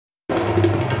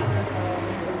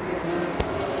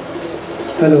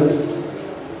Hello,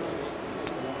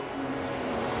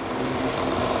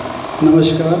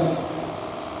 नमस्कार।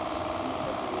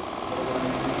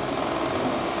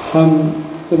 हम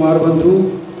कुमार बंधु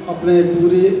अपने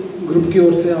पूरे ग्रुप की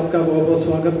ओर से आपका बहुत बहुत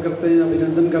स्वागत करते हैं,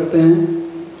 अभिनंदन करते हैं।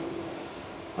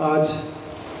 आज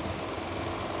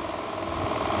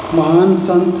महान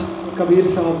संत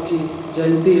कबीर साहब की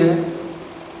जयंती है।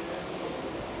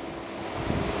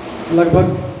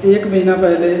 लगभग 1 महीना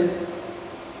पहले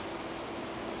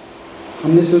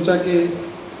हमने सोचा कि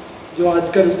जो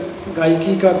आजकल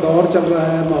गायकी का दौर चल रहा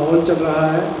है, माहौल चल रहा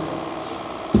है,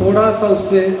 थोड़ा सा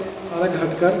उससे अलग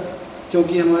हटकर,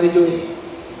 क्योंकि हमारी जो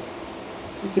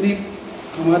इतनी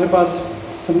हमारे पास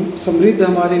समृद्ध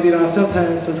हमारी विरासत है,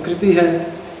 संस्कृति है,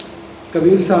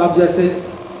 कबीर साहब जैसे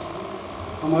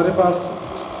हमारे पास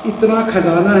इतना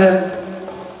खजाना है,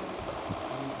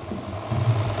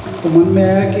 तो मन में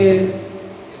आया कि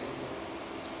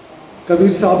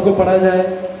कबीर साहब को पढ़ा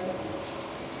जाए।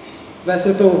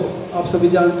 वैसे तो आप सभी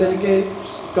जानते हैं कि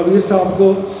कबीर साहब को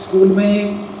स्कूल में ही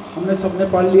हमने सबने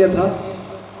पढ़ लिया था,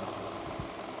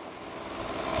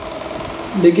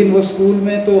 लेकिन वो स्कूल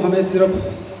में तो हमें सिर्फ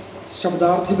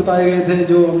शब्दार्थ ही बताए गए थे,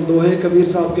 जो हम दोहे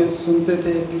कबीर साहब के सुनते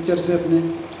थे टीचर से अपने।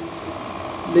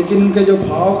 लेकिन उनके जो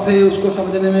भाव थे उसको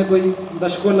समझने में कोई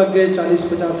दशकों लग गए,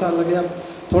 40-50 साल लगे। अब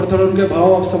थोड़े थोड़े उनके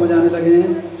भाव अब समझ आने लगे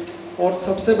हैं। और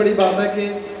सबसे बड़ी बात है कि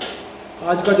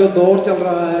आज का जो दौर चल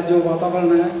रहा है, जो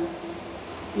वातावरण है,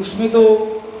 उसमें तो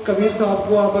कबीर साहब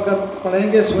को आप अगर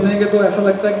पढ़ेंगे, सुनेंगे, तो ऐसा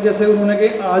लगता है कि जैसे उन्होंने के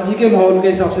आज ही के माहौल के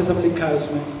हिसाब से सब लिखा है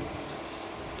उसमें।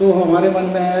 तो हमारे मन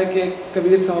में है कि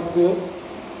कबीर साहब को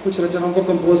कुछ रचनाओं को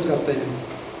कंपोज करते हैं।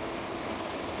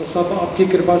 तो सब आपकी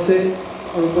कृपा से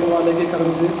और ऊपर वाले के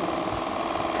कर्म से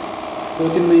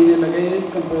 2-3 महीने लगे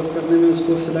कंपोज करने में,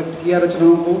 उसको सिलेक्ट किया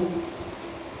रचनाओं को,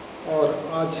 और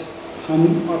आज हम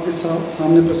आपके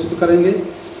सामने प्रस्तुत करेंगे।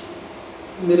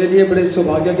 मेरे लिए बड़े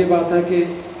सौभाग्य की बात है कि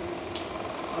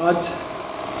आज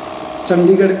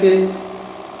चंडीगढ़ के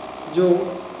जो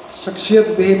शख्सियत,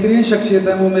 बेहतरीन शख्सियत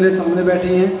है, वो मेरे सामने बैठी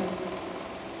हैं।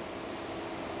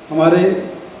 हमारे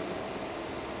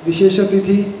विशेष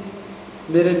अतिथि,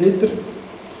 मेरे मित्र,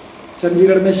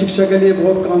 चंडीगढ़ में शिक्षा के लिए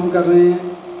बहुत काम कर रहे हैं,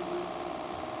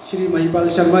 श्री महिपाल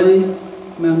शर्मा जी,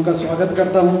 मैं उनका स्वागत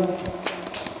करता हूं।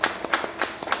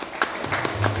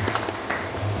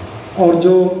 और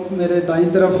जो मेरे दाईं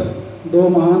तरफ 2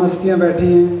 महान हस्तियां बैठी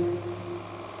हैं,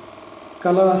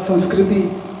 कला संस्कृति,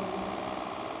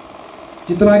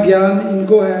 जितना ज्ञान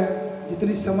इनको है,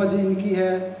 जितनी समझ इनकी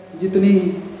है, जितनी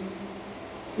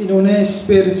इन्होंने इस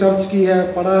पे रिसर्च की है,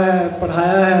 पढ़ा है,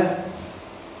 पढ़ाया है,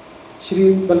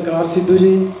 श्री बलकार सिद्धू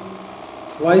जी,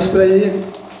 वाइस प्रेसिडेंट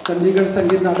चंडीगढ़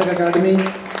संगीत नाटक अकादमी,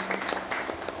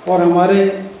 और हमारे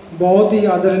बहुत ही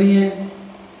आदरणीय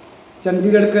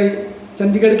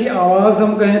चंडीगढ़ की आवाज़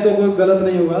हम कहें तो कोई गलत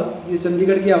नहीं होगा, ये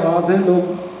चंडीगढ़ की आवाज़ हैं,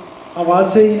 लोग आवाज़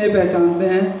से ही इन्हें पहचानते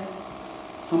हैं।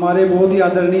 हमारे बहुत ही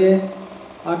आदरणीय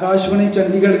आकाशवाणी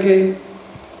चंडीगढ़ के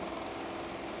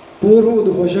पूर्व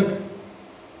उद्घोषक,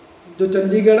 जो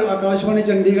चंडीगढ़ आकाशवाणी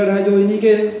चंडीगढ़ है, जो इन्हीं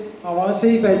के आवाज़ से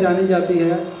ही पहचानी जाती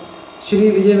है, श्री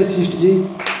विजय वशिष्ठ जी,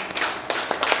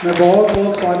 मैं बहुत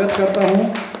बहुत स्वागत करता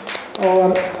हूं।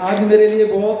 और आज मेरे लिए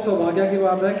बहुत सौभाग्य की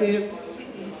बात है कि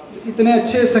इतने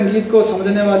अच्छे संगीत को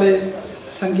समझने वाले,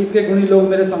 संगीत के गुणी लोग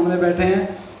मेरे सामने बैठे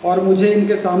हैं, और मुझे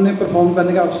इनके सामने परफॉर्म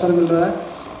करने का अवसर मिल रहा है।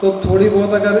 तो थोड़ी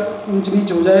बहुत अगर ऊंच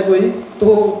नीच हो जाए कोई, तो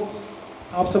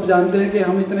आप सब जानते हैं कि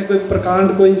हम इतने कोई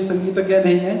प्रकांड, कोई संगीतज्ञ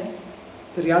नहीं हैं।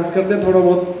 रियाज करते हैं, थोड़ा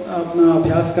बहुत अपना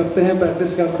अभ्यास करते हैं,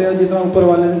 प्रैक्टिस करते हैं, जितना ऊपर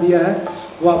वाले ने दिया है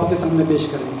वो आपके सामने पेश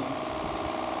करेंगे।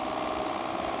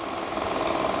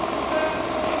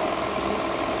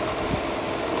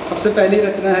 सबसे पहली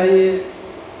रचना है ये,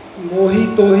 मोही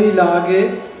तो ही लागे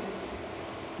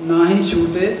ना ही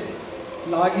छूटे,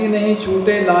 लागी नहीं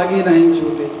छूटे, लागी नहीं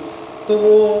छूटे। तो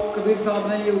वो कबीर साहब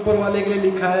ने ये ऊपर वाले के लिए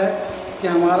लिखा है कि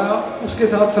हमारा उसके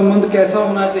साथ संबंध कैसा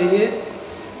होना चाहिए,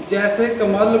 जैसे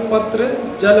कमल पत्र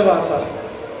जलवासा।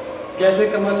 जैसे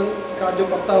कमल का जो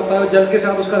पत्ता होता है, जल के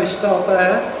साथ उसका रिश्ता होता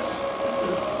है,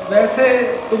 वैसे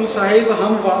तुम साहिब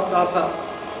हम दासा।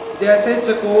 जैसे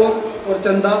चकोर और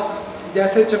चंदा,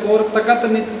 जैसे चकोर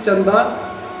तकत नित चंदा,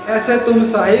 ऐसे तुम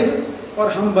साहिब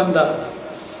और हम बंदा।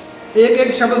 एक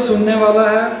एक शब्द सुनने वाला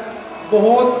है,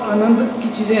 बहुत आनंद की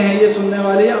चीज़ें हैं ये सुनने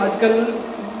वाली। आजकल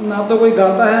ना तो कोई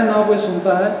गाता है ना कोई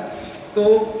सुनता है, तो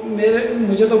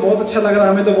मुझे तो बहुत अच्छा लग रहा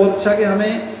है, हमें तो बहुत अच्छा कि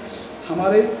हमें,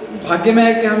 हमारे भाग्य में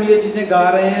है कि हम ये चीज़ें गा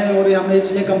रहे हैं और हमने ये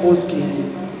चीज़ें कंपोज की हैं।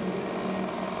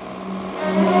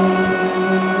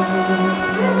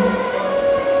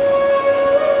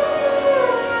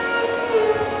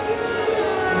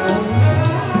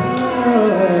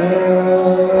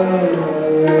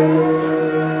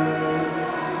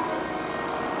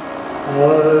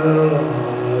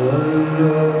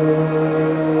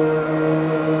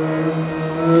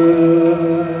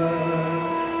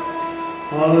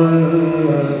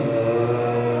 मोहे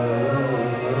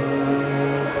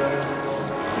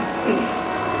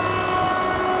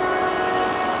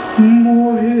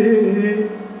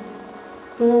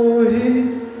तो ही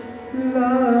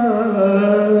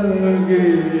लागे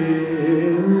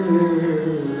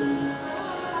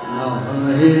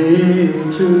नाहे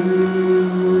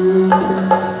छूटे,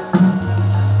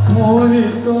 मोहे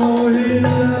तो ही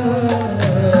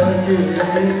लागे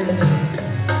नाहे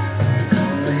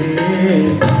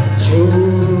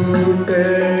छूटे,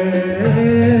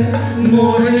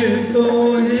 मोहे तो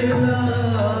ही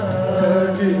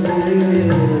लागे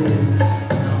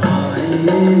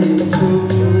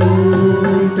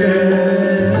छूटे,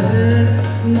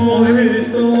 मोहे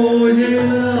तो ही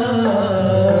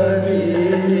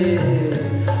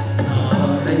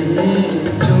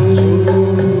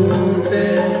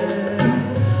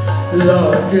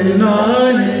लागे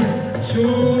नाहीं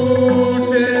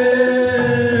छूटे,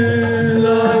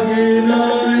 लागे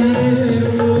नाहीं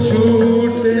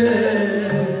छूटे,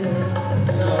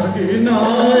 लागे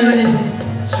नाहीं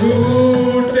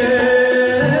छूटे,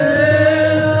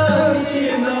 लागे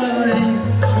नाहीं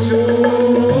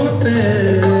छूटे,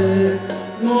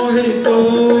 मोहे तो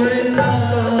ही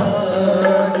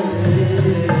लागे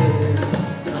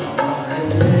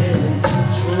नाहीं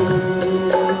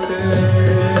छूटे,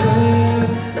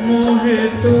 मोहे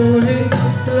तो ही लागे नाहीं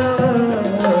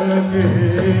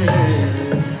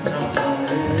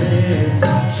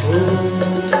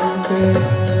छूटे।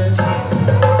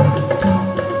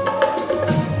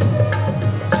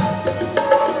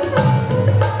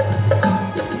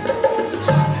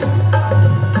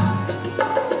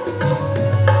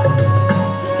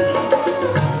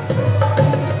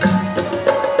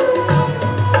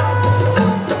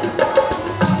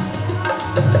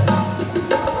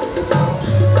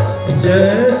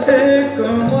 जैसे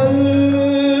कमल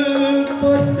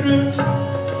पत्र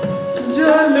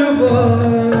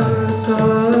जलवासा,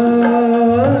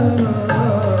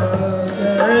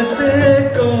 जैसे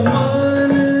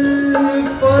कमल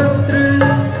पत्र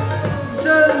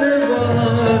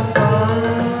जलवासा,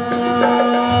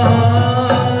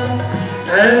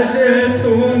 ऐसे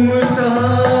तुम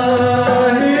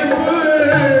साहिब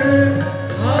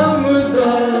हम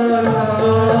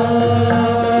दासा,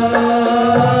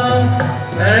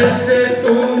 ऐसे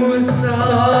तुम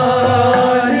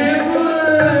साहिब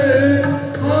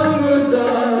हम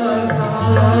दासा,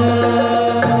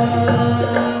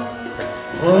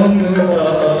 हम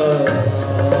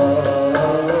दासा,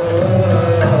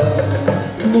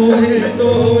 मोहे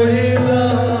तो ही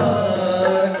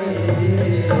लागे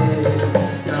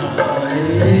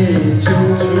नाहीं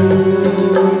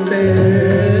छूटे,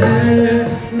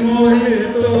 मोहे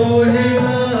तो ही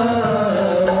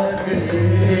लागे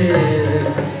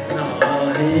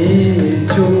नाहीं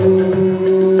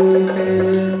छूटे।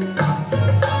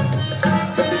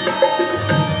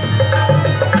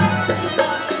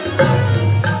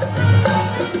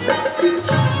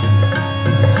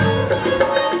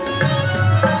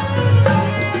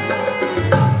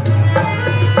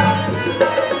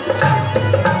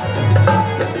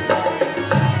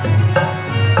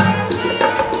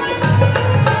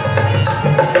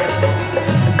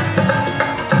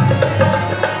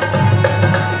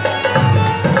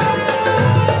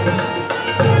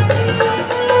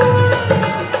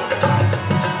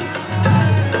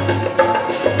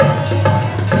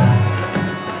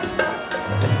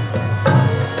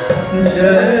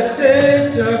 जैसे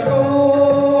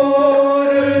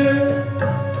चकोर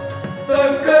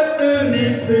तकत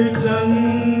नित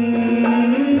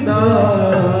चंदा,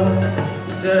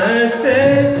 जैसे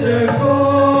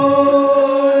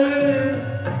चकोर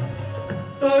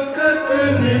तकत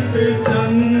नित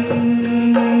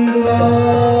चंदा,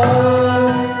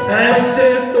 ऐसे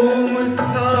तुम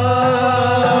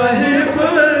साहिब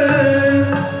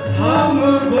हम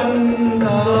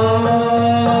बंदा,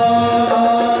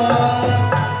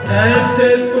 ऐसे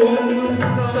तुम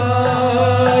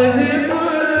साहिब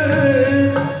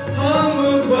हम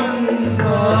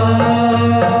बंदा,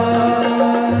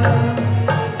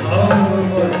 हम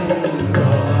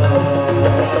बंदा,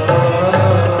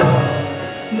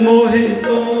 मोहे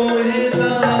तो ही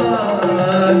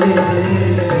लागे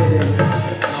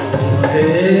मोहे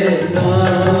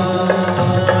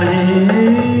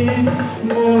नाहीं,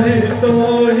 मोहे तो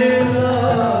ही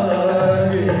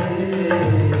लागे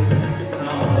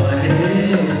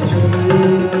नाहीं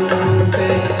छूटे।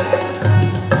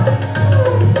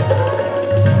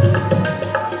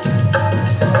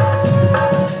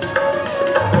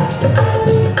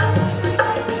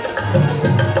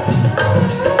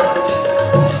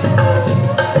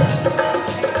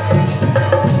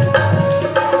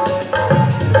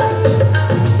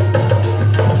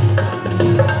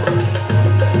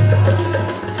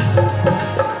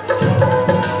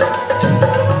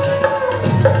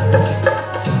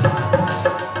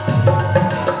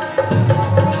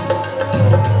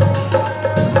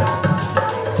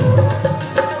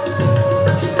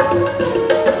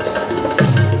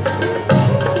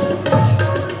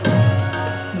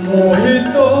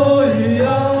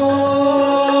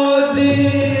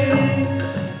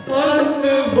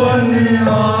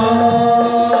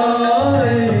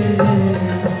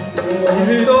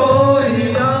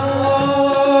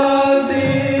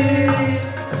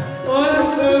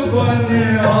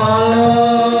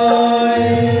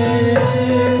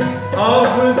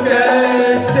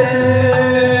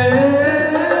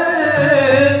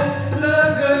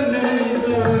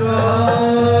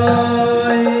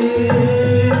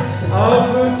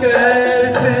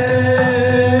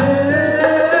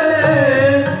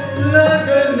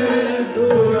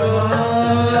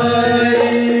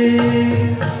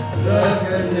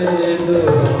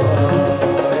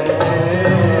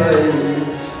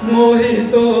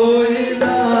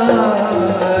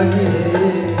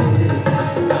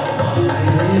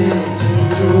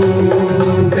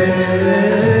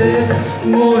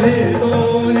 मोहे तो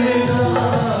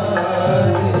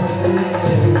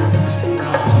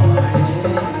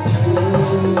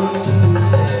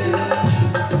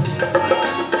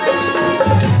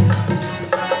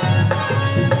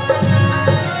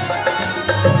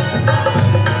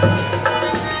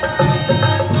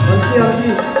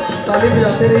ताली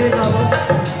बजाते रहिए साहब।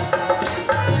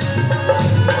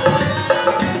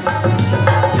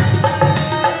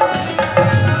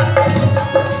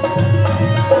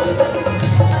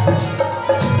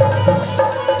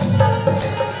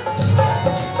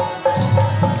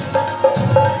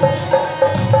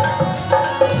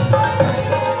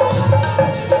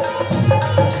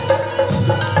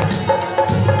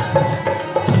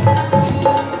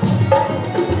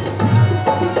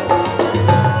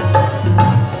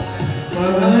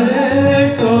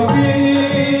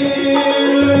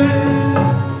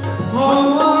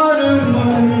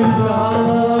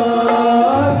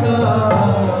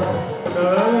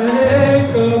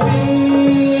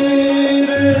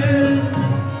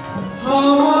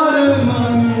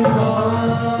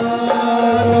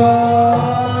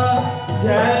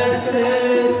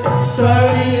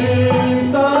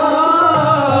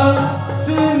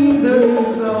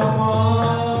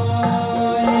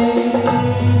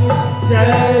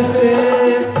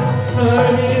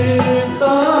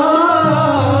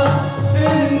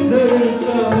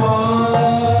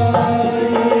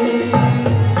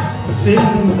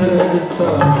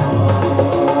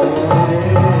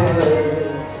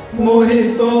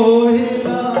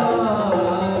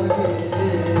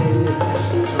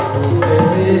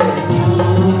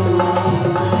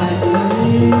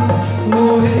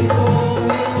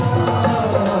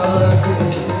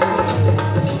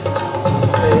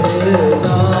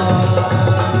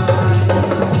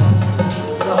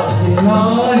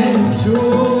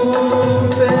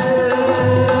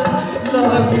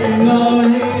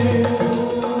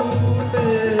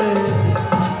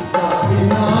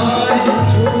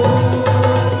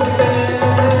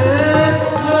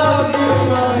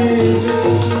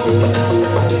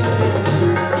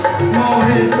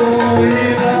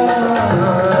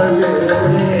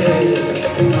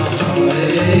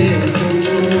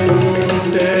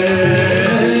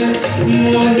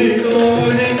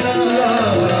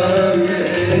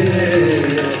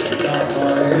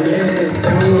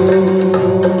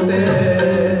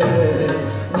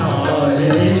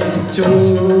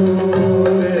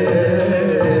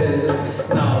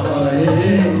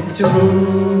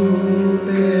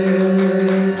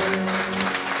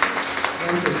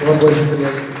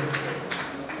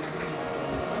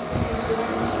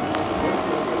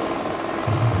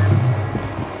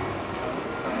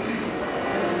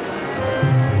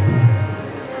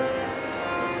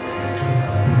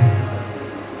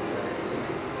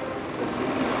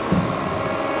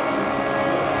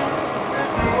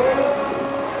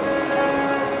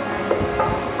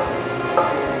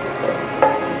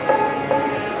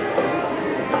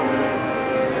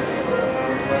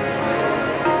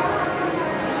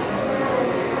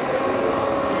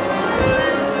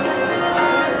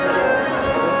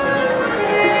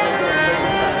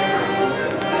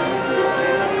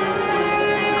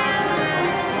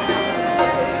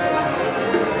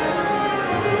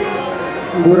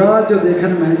 बुरा जो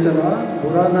देखन मैं चला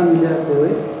बुरा ना मिला कोई,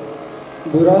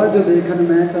 बुरा जो देखन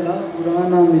मैं चला बुरा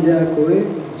ना मिला कोई,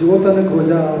 जो तन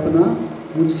खोजा अपना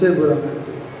मुझसे बुरा है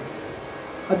कोई।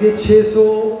 अब ये 600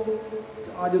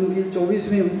 आज उनकी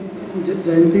 24वीं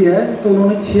जयंती है, तो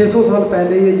उन्होंने 600 साल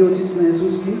पहले ये जो चीज़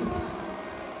महसूस की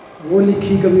वो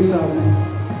लिखी कबीर साहब ने।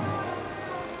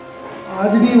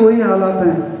 आज भी वही हालात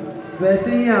हैं,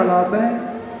 वैसे ही हालात हैं।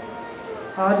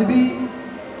 आज भी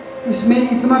इसमें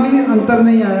इतना भी अंतर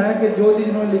नहीं आया है कि जो चीज़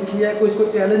उन्होंने लिखी है कोई इसको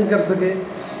चैलेंज कर सके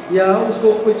या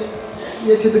उसको कुछ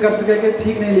ये सिद्ध कर सके कि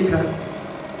ठीक नहीं लिखा है।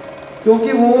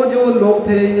 क्योंकि वो जो लोग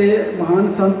थे, ये महान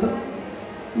संत,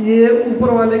 ये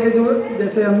ऊपर वाले के जो,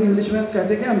 जैसे हम इंग्लिश में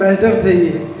कहते हैं कि एम्बेसडर थे,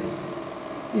 ये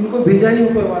इनको भेजा ही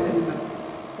ऊपर वाले ने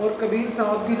था। और कबीर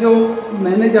साहब की जो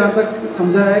मैंने जहाँ तक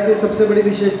समझा है कि सबसे बड़ी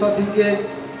विशेषता थी कि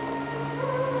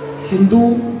हिंदू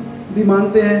भी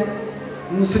मानते हैं,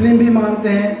 मुस्लिम भी मानते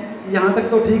हैं, यहाँ तक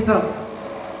तो ठीक था।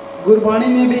 गुरबाणी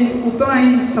में भी उतना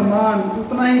ही सम्मान,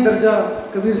 उतना ही दर्जा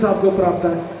कबीर साहब को प्राप्त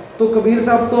है। तो कबीर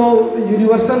साहब तो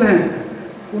यूनिवर्सल हैं,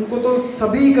 उनको तो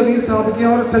सभी कबीर साहब के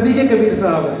और सभी के कबीर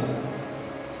साहब हैं।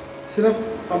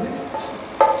 सिर्फ अभी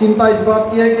चिंता इस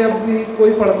बात की है कि अभी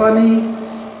कोई पढ़ता नहीं,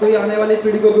 कोई आने वाली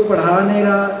पीढ़ी को कोई पढ़ा नहीं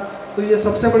रहा। तो ये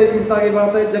सबसे बड़ी चिंता की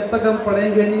बात है। जब तक हम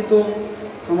पढ़ेंगे नहीं तो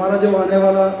हमारा जो आने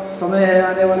वाला समय है,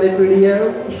 आने वाली पीढ़ी है,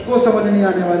 उसको समझ नहीं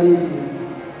आने वाली ये चीज़ें।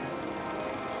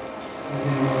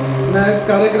 मैं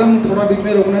कार्यक्रम थोड़ा बीच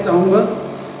में रोकना चाहूँगा।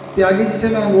 त्यागी जी से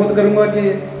मैं अनुरोध करूँगा कि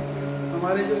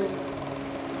हमारे जो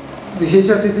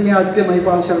विशेष अतिथि हैं आज के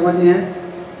महिपाल शर्मा जी हैं,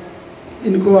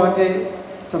 इनको आके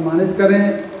सम्मानित करें,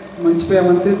 मंच पे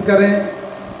आमंत्रित करें।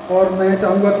 और मैं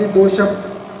चाहूँगा कि 2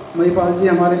 शब्द महिपाल जी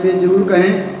हमारे लिए ज़रूर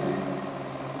कहें।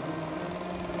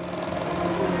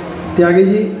 त्यागी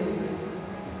जी।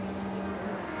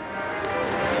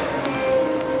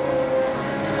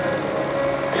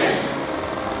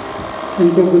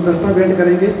 इनको गुलदस्ता भेंट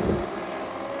करेंगे।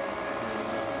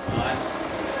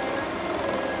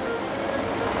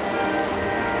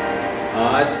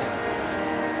 आज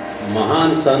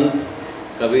महान संत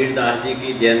कबीर दास जी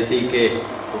की जयंती के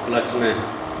उपलक्ष्य में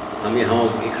हम यहाँ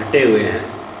इकट्ठे हुए हैं।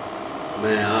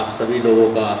 मैं आप सभी लोगों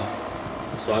का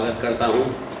स्वागत करता हूँ।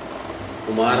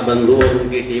 कुमार बंधु और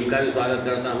उनकी टीम का भी स्वागत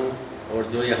करता हूँ, और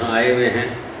जो यहाँ आए हुए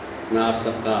हैं मैं आप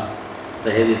सबका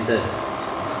तहे दिल से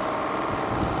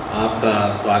आपका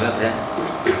स्वागत है।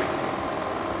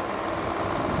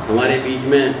 हमारे बीच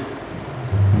में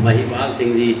Mahipal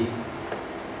Singh ji,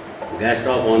 guest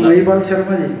of honour, Mahipal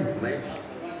Sharma ji,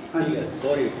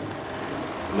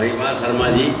 Mahipal Sharma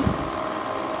ji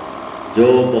जो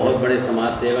बहुत बड़े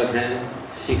समाज सेवक हैं,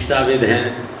 शिक्षाविद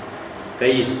हैं,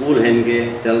 कई स्कूल हैं इनके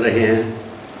चल रहे हैं।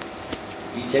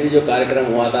 पीछे भी जो कार्यक्रम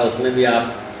हुआ था उसमें भी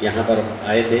आप यहाँ पर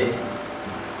आए थे,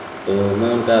 तो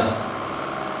मैं उनका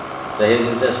तहे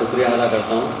दिल से शुक्रिया अदा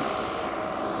करता हूँ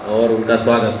और उनका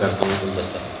स्वागत करता हूँ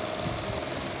गुलदस्ता।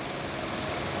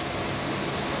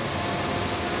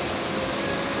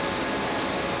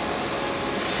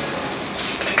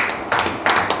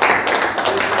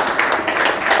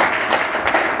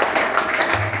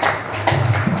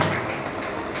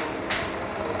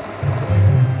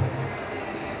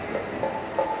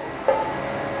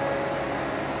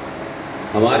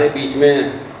 हमारे बीच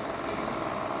में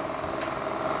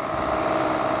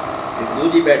सिद्धू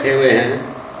जी बैठे हुए हैं,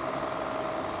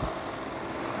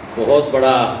 बहुत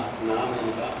बड़ा नाम है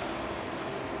इनका,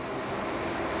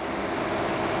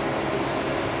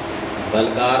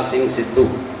 बलकार सिंह सिद्धू,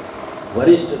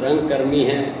 वरिष्ठ रंगकर्मी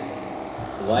हैं,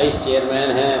 वाइस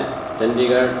चेयरमैन हैं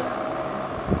चंडीगढ़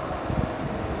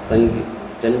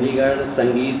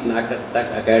संगीत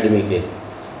नाटक अकेडमी के।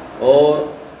 और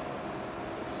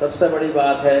सबसे बड़ी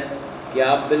बात है कि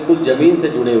आप बिल्कुल ज़मीन से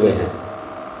जुड़े हुए हैं।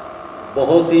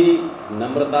 बहुत ही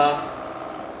नम्रता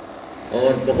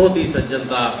और बहुत ही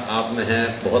सज्जनता आप में है।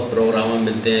 बहुत प्रोग्राम में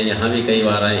मिलते हैं, यहाँ भी कई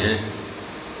बार आए हैं।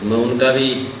 मैं उनका भी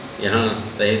यहाँ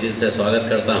तहे दिल से स्वागत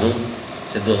करता हूँ,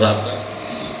 सिद्धू साहब का।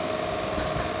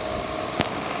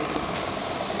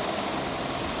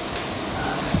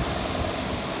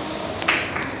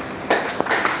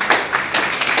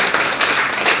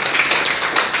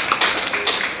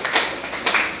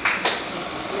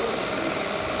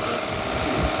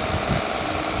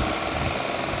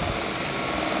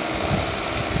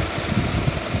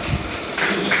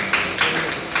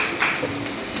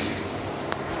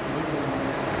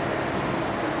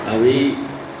 अभी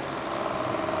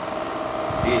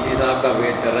डीसी साहब का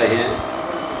वेट कर रहे हैं।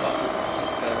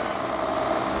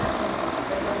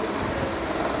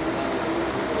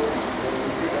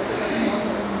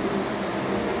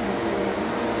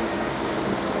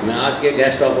 मैं आज के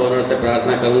गेस्ट ऑफ ऑनर से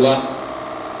प्रार्थना करूंगा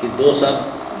कि 2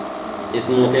 शब्द इस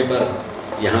मौके पर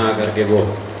यहाँ आकर के वो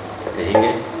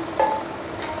कहेंगे।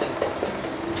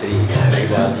 श्री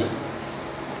महिपाल जी।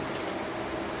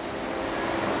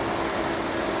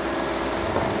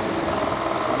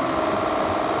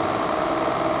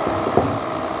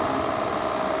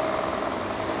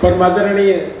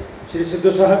 परमादरणीय श्री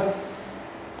सिद्धू साहब,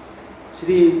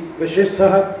 श्री वशिष्ठ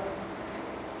साहब,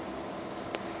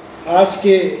 आज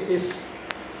के इस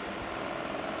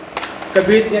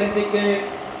कबीर जयंती के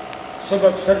शुभ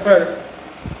अवसर पर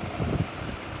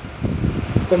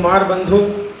कुमार बंधु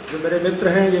जो मेरे मित्र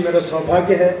हैं, ये मेरा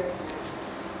सौभाग्य है।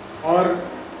 और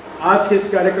आज के इस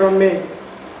कार्यक्रम में,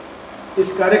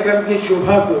 इस कार्यक्रम की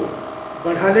शोभा को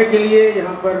बढ़ाने के लिए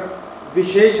यहाँ पर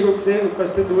विशेष रूप से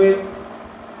उपस्थित हुए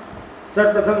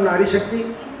सर्वप्रथम नारी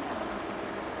शक्ति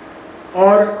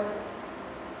और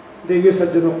देवियों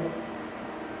सज्जनों,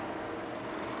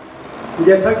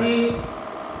 जैसा कि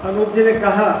अनूप जी ने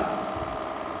कहा,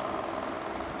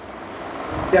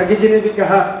 त्यागी जी ने भी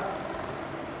कहा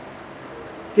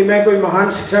कि मैं कोई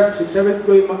महान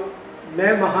शिक्षाविद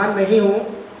मैं महान नहीं हूँ,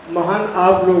 महान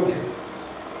आप लोग हैं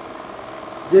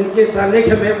जिनके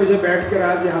सानिध्य में मुझे बैठकर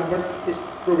आज यहाँ पर इस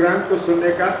प्रोग्राम को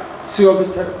सुनने का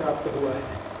सुअवसर प्राप्त हुआ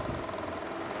है।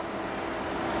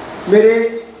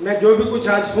 मैं जो भी कुछ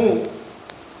आज हूँ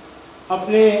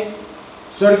अपने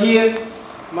स्वर्गीय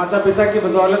माता पिता की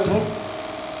बदौलत हूँ,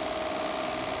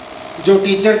 जो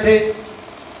टीचर थे,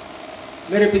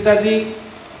 मेरे पिताजी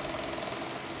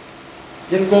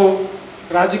जिनको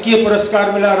राजकीय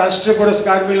पुरस्कार मिला, राष्ट्रीय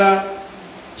पुरस्कार मिला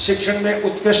शिक्षण में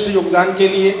उत्कृष्ट योगदान के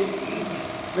लिए।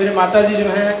 मेरे माताजी जो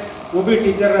हैं वो भी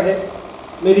टीचर रहे,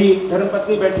 मेरी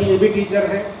धर्मपत्नी बैठी ये भी टीचर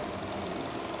हैं।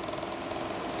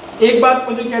 एक बात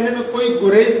मुझे कहने में कोई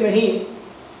गुरेज नहीं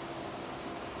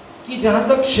कि जहाँ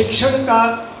तक शिक्षण का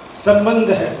संबंध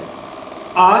है,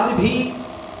 आज भी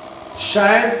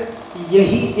शायद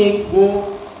यही एक वो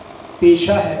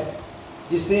पेशा है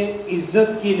जिसे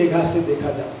इज्जत की निगाह से देखा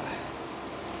जाता है।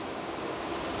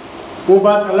 वो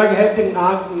बात अलग है कि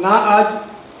ना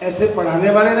आज ऐसे पढ़ाने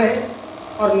वाले रहे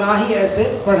और ना ही ऐसे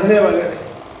पढ़ने वाले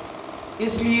रहे।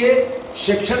 इसलिए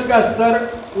शिक्षण का स्तर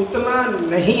उतना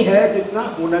नहीं है जितना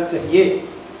होना चाहिए।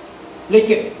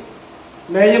 लेकिन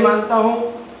मैं ये मानता हूँ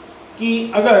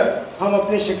कि अगर हम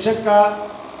अपने शिक्षक का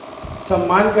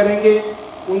सम्मान करेंगे,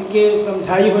 उनके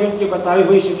समझाई हुई, उनके बताई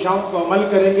हुई शिक्षाओं को अमल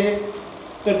करेंगे,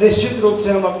 तो निश्चित रूप से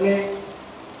हम अपने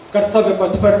कर्तव्य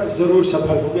पथ पर ज़रूर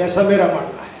सफल होंगे, ऐसा मेरा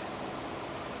मानना है।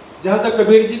 जहाँ तक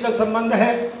कबीर जी का संबंध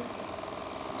है,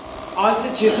 आज से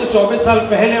 624 साल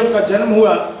पहले उनका जन्म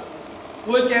हुआ।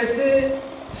 वो एक ऐसे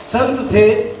संत थे,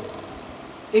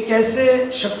 एक ऐसे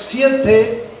शख्सियत थे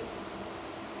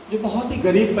जो बहुत ही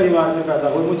गरीब परिवार में पैदा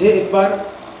हुए। मुझे एक बार,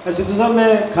 ऐसे तो साहब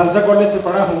मैं खालसा कॉलेज से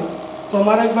पढ़ा हूँ, तो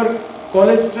हमारा एक बार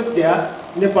कॉलेज ट्रिप गया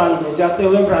नेपाल में। जाते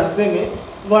हुए रास्ते में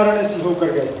वाराणसी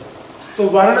होकर गए। तो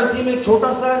वाराणसी में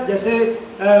छोटा सा, जैसे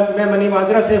मैं मनी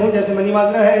माजरा से हूँ, जैसे मनी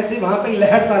माजरा है ऐसे वहाँ पे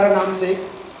लहर तारा नाम से एक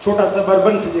छोटा सा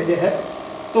बर्बन सी जगह है।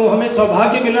 तो हमें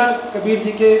सौभाग्य मिला कबीर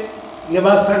जी के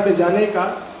निवास स्थान पे जाने का।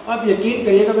 आप यकीन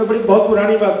करिएगा, मैं बहुत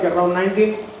पुरानी बात कर रहा हूँ,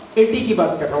 1980 की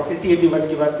बात कर रहा हूँ, 80-81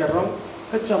 की बात कर रहा हूँ।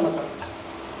 कच्चा मकान था,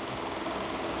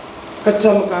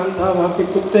 कच्चा मकान था, वहाँ पे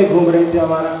कुत्ते घूम रहे थे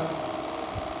हमारा।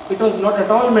 It was not at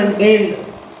all maintained,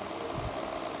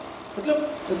 मतलब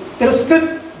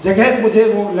तिरस्कृत जगह मुझे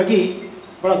वो लगी,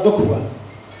 बड़ा दुख हुआ।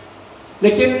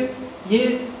 लेकिन ये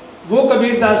वो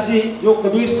कबीर दास जी, जो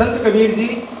कबीर संत कबीर जी,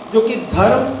 जो कि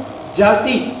धर्म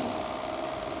जाति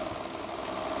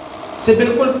से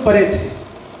बिल्कुल परे थे।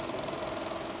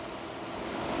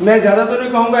 मैं ज़्यादा तो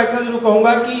नहीं कहूँगा, इतना जरूर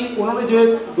कहूँगा कि उन्होंने जो एक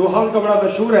दोहा उनका बड़ा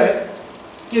मशहूर है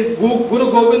कि गुरु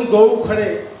गोविंद दो खड़े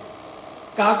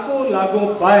काको लागो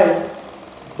पाए,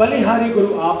 बलिहारी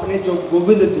गुरु आपने जो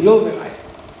गोविंद दियो मिलाए।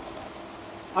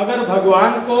 अगर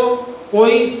भगवान को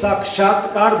कोई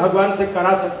साक्षात्कार भगवान से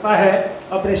करा सकता है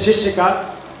अपने शिष्य का,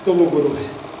 तो वो गुरु है।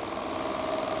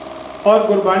 और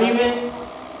गुरबाणी में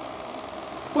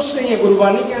कुछ नहीं है,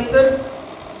 गुरबाणी के अंदर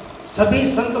सभी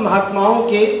संत महात्माओं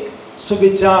के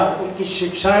सुविचार, उनकी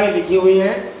शिक्षाएं लिखी हुई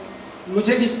हैं।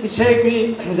 मुझे पीछे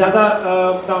भी ज़्यादा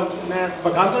मैं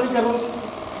बखान तो नहीं कर रहा हूँ,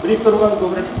 ब्रीफ करूँगा 2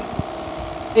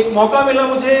 मिनट। एक मौका मिला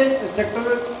मुझे सेक्टर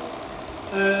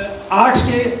 8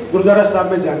 के गुरुद्वारा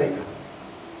साहब में जाने का।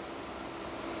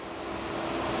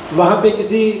 वहाँ पे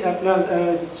किसी अपना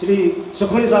श्री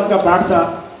सुखमनी साहब का पाठ था,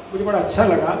 मुझे बड़ा अच्छा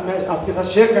लगा। मैं आपके साथ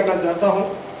शेयर करना चाहता हूँ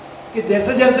कि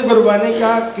जैसे जैसे गुरबाणी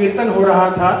का कीर्तन हो रहा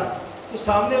था, तो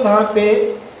सामने वहाँ पे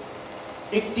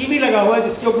एक टीवी लगा हुआ है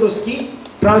जिसके ऊपर उसकी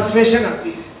ट्रांसलेशन आती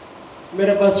है।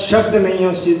 मेरे पास शब्द नहीं है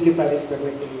उस चीज़ की तारीफ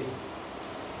करने के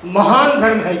लिए। महान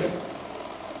धर्म है ये।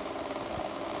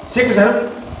 सिख धर्म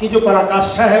की जो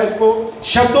पराकाष्ठा है उसको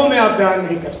शब्दों में आप बयान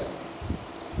नहीं कर सकते।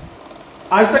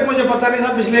 आज तक मुझे पता नहीं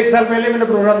था, पिछले 1 साल पहले मैंने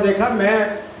प्रोग्राम देखा। मैं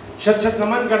शत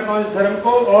नमन करता हूँ इस धर्म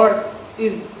को, और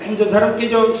इस जो धर्म की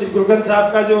जो श्री गुरु ग्रंथ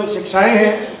साहब का जो शिक्षाएं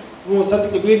हैं वो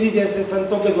संत कबीर जी जैसे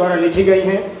संतों के द्वारा लिखी गई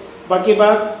हैं। बाकी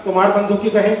बात कुमार बंधु की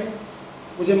कहें,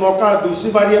 मुझे मौका,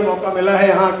 दूसरी बार ये मौका मिला है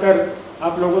यहाँ आकर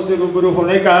आप लोगों से रूबरू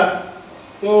होने का।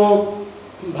 तो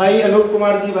भाई अनूप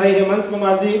कुमार जी, भाई हेमंत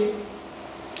कुमार जी,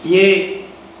 ये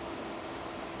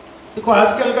देखो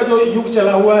आजकल का जो युग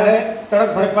चला हुआ है, तड़क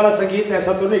भड़क वाला संगीत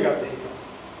ऐसा तो नहीं गाते हैं,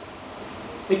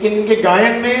 लेकिन इनके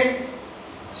गायन में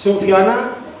सूफियाना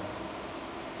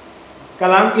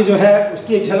कलाम की जो है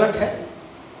उसकी एक झलक है,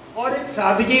 और एक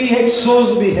सादगी भी है, एक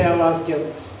सोज भी है आवाज़ के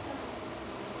अंदर।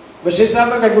 वशिष्ठ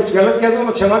साहब अगर कुछ गलत कह दो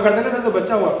मैं क्षमा कर देना, मैं तो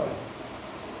बच्चा हुआ आपका।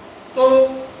 तो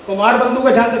कुमार बंधु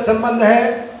का जहाँ तक संबंध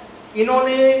है,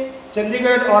 इन्होंने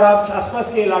चंडीगढ़ और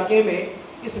आसपास के इलाके में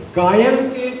इस गायन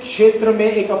के क्षेत्र में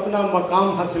एक अपना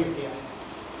मकाम हासिल किया है।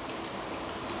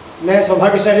 मैं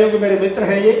सौभाग्यशाली हूँ कि मेरे मित्र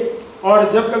हैं ये,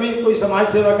 और जब कभी कोई समाज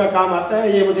सेवा का काम आता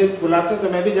है ये मुझे बुलाते हैं तो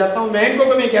मैं भी जाता हूँ। मैं इनको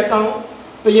कभी कहता हूँ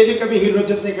तो ये भी कभी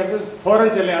हिलोचत नहीं करते, फौरन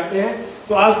चले आते हैं।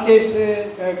 तो आज के इस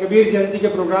कबीर जयंती के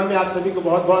प्रोग्राम में आप सभी को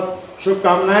बहुत बहुत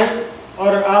शुभकामनाएं,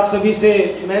 और आप सभी से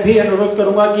मैं भी अनुरोध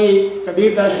करूँगा कि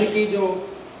कबीर दास जी की जो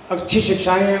अच्छी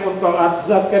शिक्षाएं हैं उनको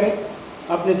आत्मसात करें,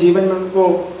 अपने जीवन में उनको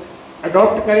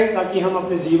अडॉप्ट करें ताकि हम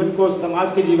अपने जीवन को,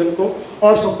 समाज के जीवन को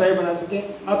और सुखदायी बना सकें।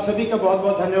 आप सभी का बहुत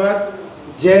बहुत धन्यवाद।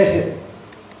 जय हिंद।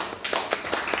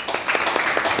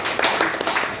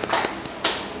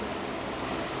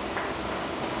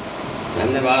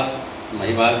 धन्यवाद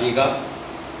महिपाल जी का।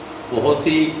 बहुत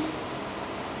ही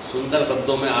सुंदर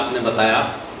शब्दों में आपने बताया।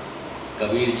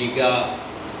 कबीर जी का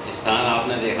स्थान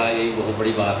आपने देखा, यही बहुत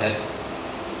बड़ी बात है।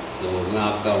 तो मैं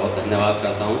आपका बहुत धन्यवाद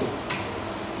करता हूँ।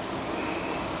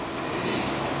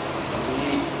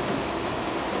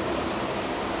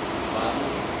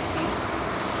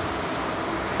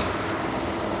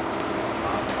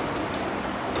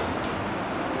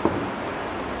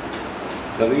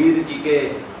 कबीर जी के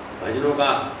भजनों का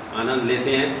आनंद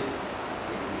लेते हैं।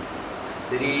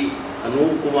 श्री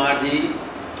अनूप कुमार जी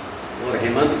और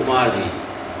हेमंत कुमार जी,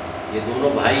 ये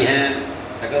दोनों भाई हैं,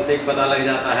 शक्ल से ही पता लग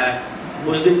जाता है।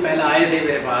 कुछ दिन पहले आए थे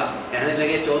मेरे पास, कहने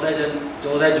लगे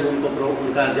 14 जून को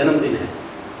उनका जन्मदिन है।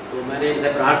 तो मैंने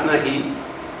इनसे प्रार्थना की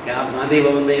कि आप गांधी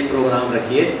भवन में ये प्रोग्राम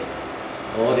रखिए,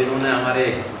 और इन्होंने हमारे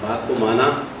बात को माना।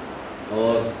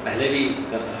 और पहले भी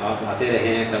आप आते रहे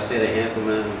हैं, करते रहे हैं, तो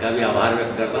मैं उनका भी आभार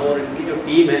व्यक्त करता हूँ। और इनकी जो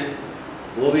टीम है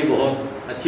वो भी बहुत